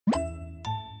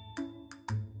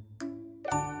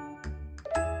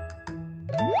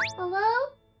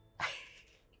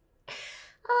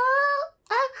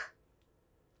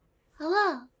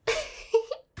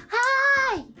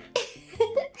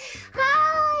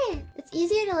It's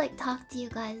easier to like talk to you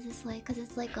guys this way because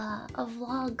it's like a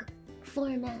vlog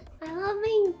format. I love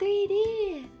being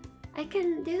 3D. I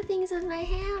can do things with my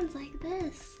hands like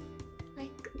this.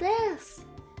 Like this.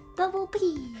 Double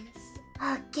P's.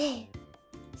 Okay.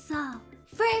 So,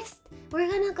 first, we're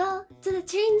gonna go to the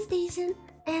train station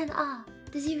and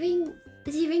did you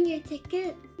bring your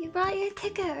ticket? You brought your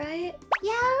ticket, right?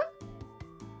 Yeah?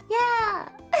 Yeah!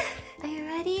 Are you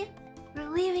ready? We're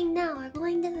leaving now. We're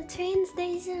going to the train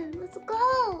station. Let's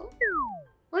go!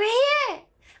 We're here!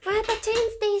 We're at the train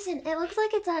station. It looks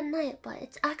like it's at night, but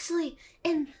it's actually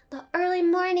in the early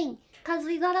morning because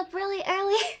we got up really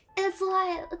early. That's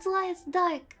why it's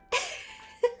dark.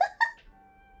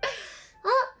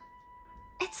 Oh!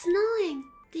 It's snowing.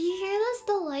 Do you hear this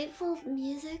delightful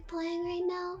music playing right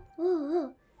now?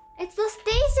 Ooh. It's the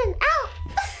station! Ow!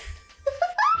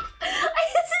 I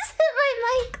just hit my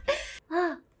mic!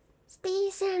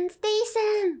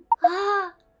 Station!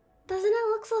 Doesn't it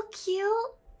look so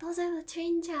cute? Those are the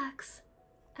train tracks.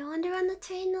 I wonder when the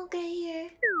train will get here.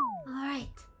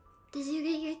 Alright. Did you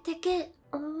get your ticket?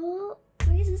 Oh,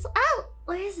 where's this? Ow!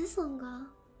 Where's this one go?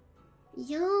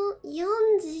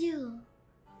 Yeonju.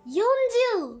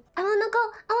 I wanna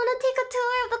take a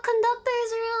tour of the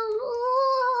conductor's room.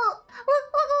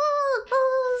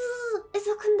 It's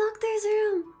a conductor's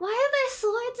room. Why are there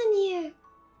swords in here?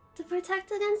 To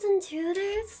protect against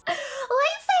intruders?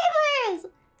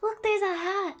 Lightsabers! Look, there's a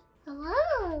hat.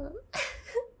 Hello.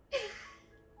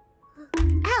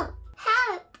 Ow!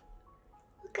 Hat!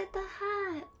 Look at the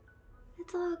hat.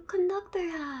 It's a conductor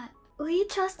hat. Will you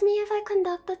trust me if I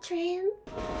conduct the train?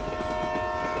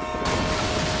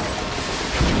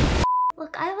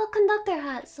 Look, I have a conductor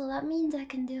hat, so that means I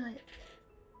can do it.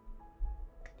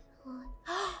 Oh,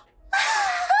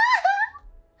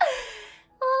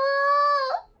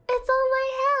 it's on my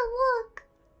head, look.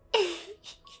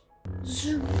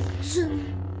 Zoom,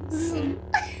 zoom, zoom.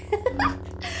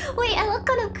 Wait, I look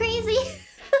kind of crazy.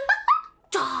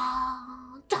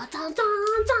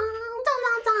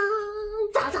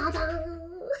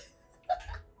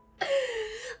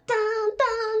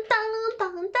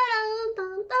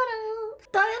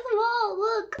 Darth Maul,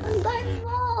 look, I'm Darth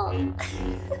Maul.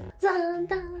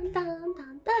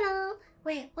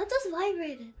 Wait, what just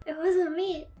vibrated? It wasn't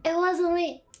me. It wasn't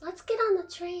me. Let's get on the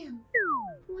train.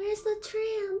 Where's the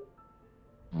train?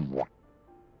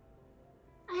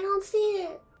 I don't see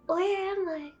it. Where am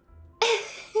I?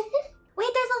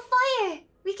 Wait, there's a fire.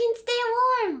 We can stay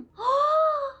warm.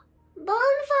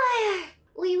 Bonfire.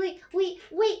 Wait.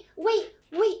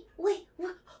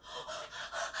 Look.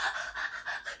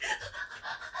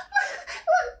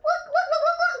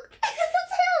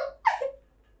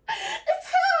 It's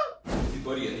him. Hey,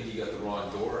 buddy, I think you got the wrong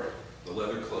door. The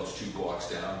leather club's 2 blocks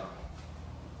down.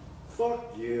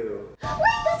 Fuck you.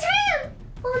 Wait, the train!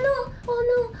 Oh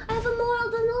no, I have a moral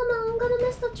dilemma. I'm gonna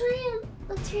miss the train.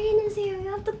 The train is here, we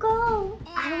have to go.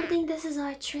 I don't think this is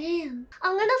our train.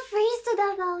 I'm gonna freeze to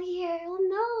death out here. Oh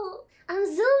no, I'm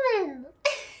zooming.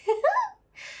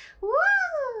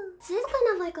 Woo! This is kind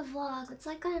of like a vlog. It's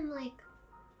like I'm like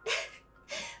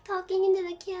talking into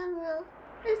the camera.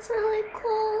 It's really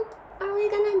cold. Are we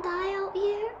gonna die out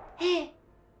here? Hey.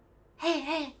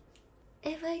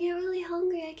 If I get really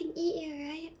hungry, I can eat you,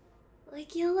 right?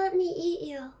 Like, you'll let me eat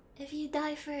you if you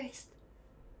die first.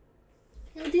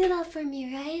 You'll do that for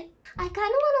me, right? I kinda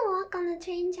wanna walk on the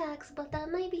train tracks, but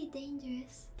that might be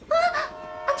dangerous.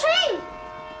 A train!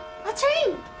 A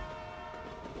train!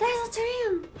 There's a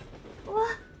train!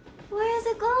 What? Where is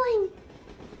it going?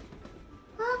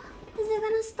 Is it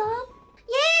gonna stop?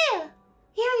 Yeah!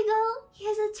 Here we go!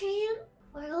 Here's a train.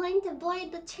 We're going to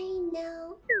board the train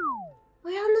now.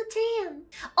 We're on the train.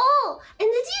 Oh! And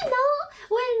did you know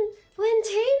when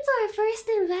trains were first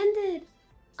invented,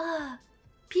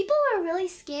 people were really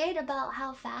scared about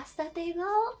how fast that they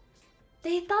go.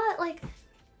 They thought, like,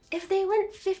 if they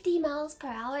went 50 miles per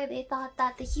hour, they thought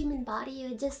that the human body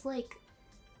would just, like,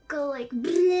 go, like,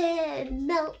 bleh, and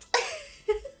melt.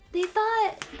 They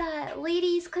thought that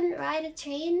ladies couldn't ride a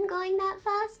train going that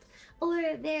fast,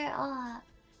 or their Ow!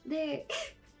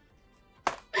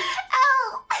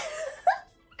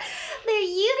 Their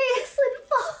uterus would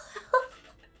fall out.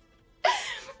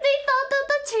 They thought that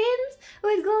the trains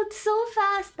would go so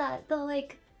fast that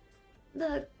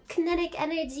the kinetic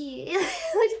energy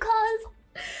would cause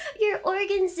your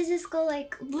organs to just go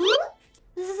like, bloop.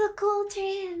 This is a cool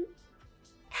train.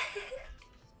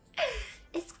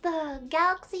 It's the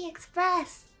Galaxy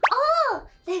Express. Oh,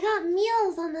 they got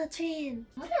meals on the train.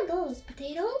 What are those?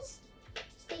 Potatoes?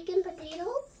 Steak and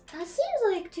potatoes? That seems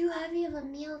like too heavy of a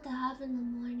meal to have in the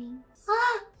morning.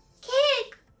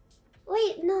 Cake!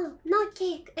 Wait, no, not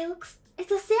cake.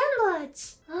 It's a sandwich.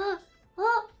 much.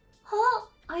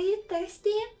 Are you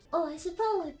thirsty? Oh, I should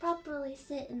probably properly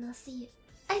sit in the seat.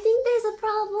 I think there's a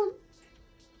problem.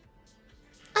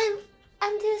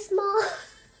 I'm too small.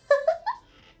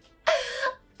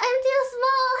 I'm too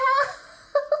small. Help!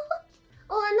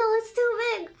 Oh no, it's too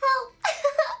big. Help!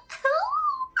 Help!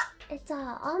 It's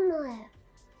a omelet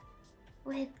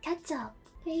with ketchup.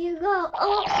 Here you go.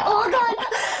 Oh god.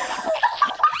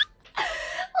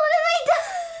 What have I done?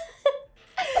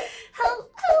 Help!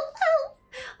 Help! Help!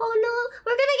 Oh no,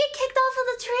 we're gonna get kicked off of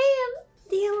the train.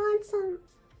 Do you want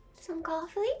some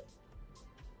coffee?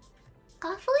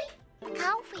 Coffee?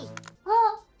 Coffee.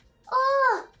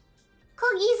 Oh!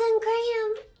 Cookies and cream!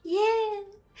 Yeah!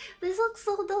 This looks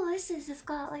so delicious. It's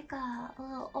got like a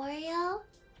little Oreo.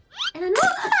 And then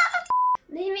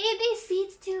they made these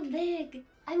seats too big.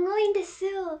 I'm going to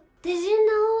sue. Did you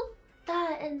know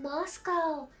that in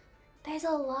Moscow there's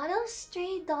a lot of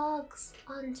stray dogs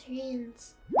on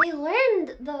trains? They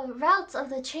learned the routes of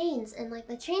the trains and like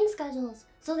the train schedules,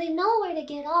 so they know where to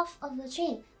get off of the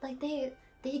train. Like they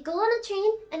go on a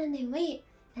train and then they wait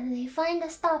and then they find a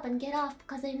stop and get off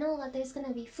because they know that there's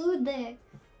gonna be food there.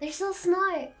 They're so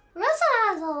smart. Russia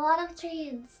has a lot of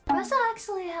trains. Russia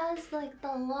actually has like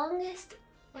the longest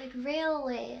like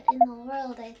railway in the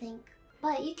world, I think.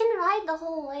 But you can ride the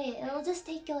whole way. It'll just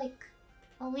take you like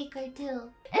a week or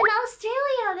two. In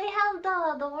Australia, they have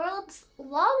the world's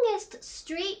longest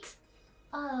straight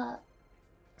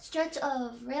stretch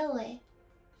of railway.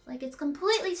 Like it's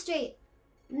completely straight.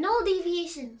 No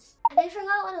deviations. And I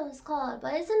forgot what it was called,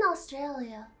 but it's in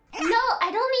Australia. No,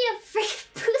 I don't need a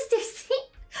freaking booster seat.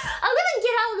 I'm gonna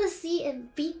get out of the seat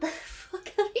and beat the fuck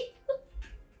out of you.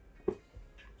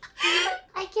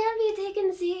 I can't be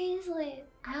taken seriously.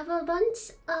 I have a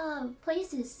bunch of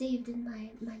places saved in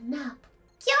my map.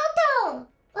 Kyoto!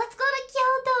 Let's go to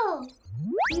Kyoto!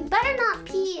 You better not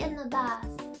pee in the bath.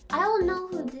 I will know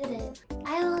who did it.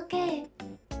 I'm okay.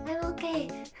 I'm okay.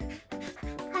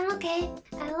 I'm okay.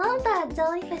 I love that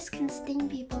jellyfish can sting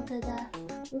people to death.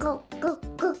 Go, go,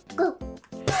 go, go.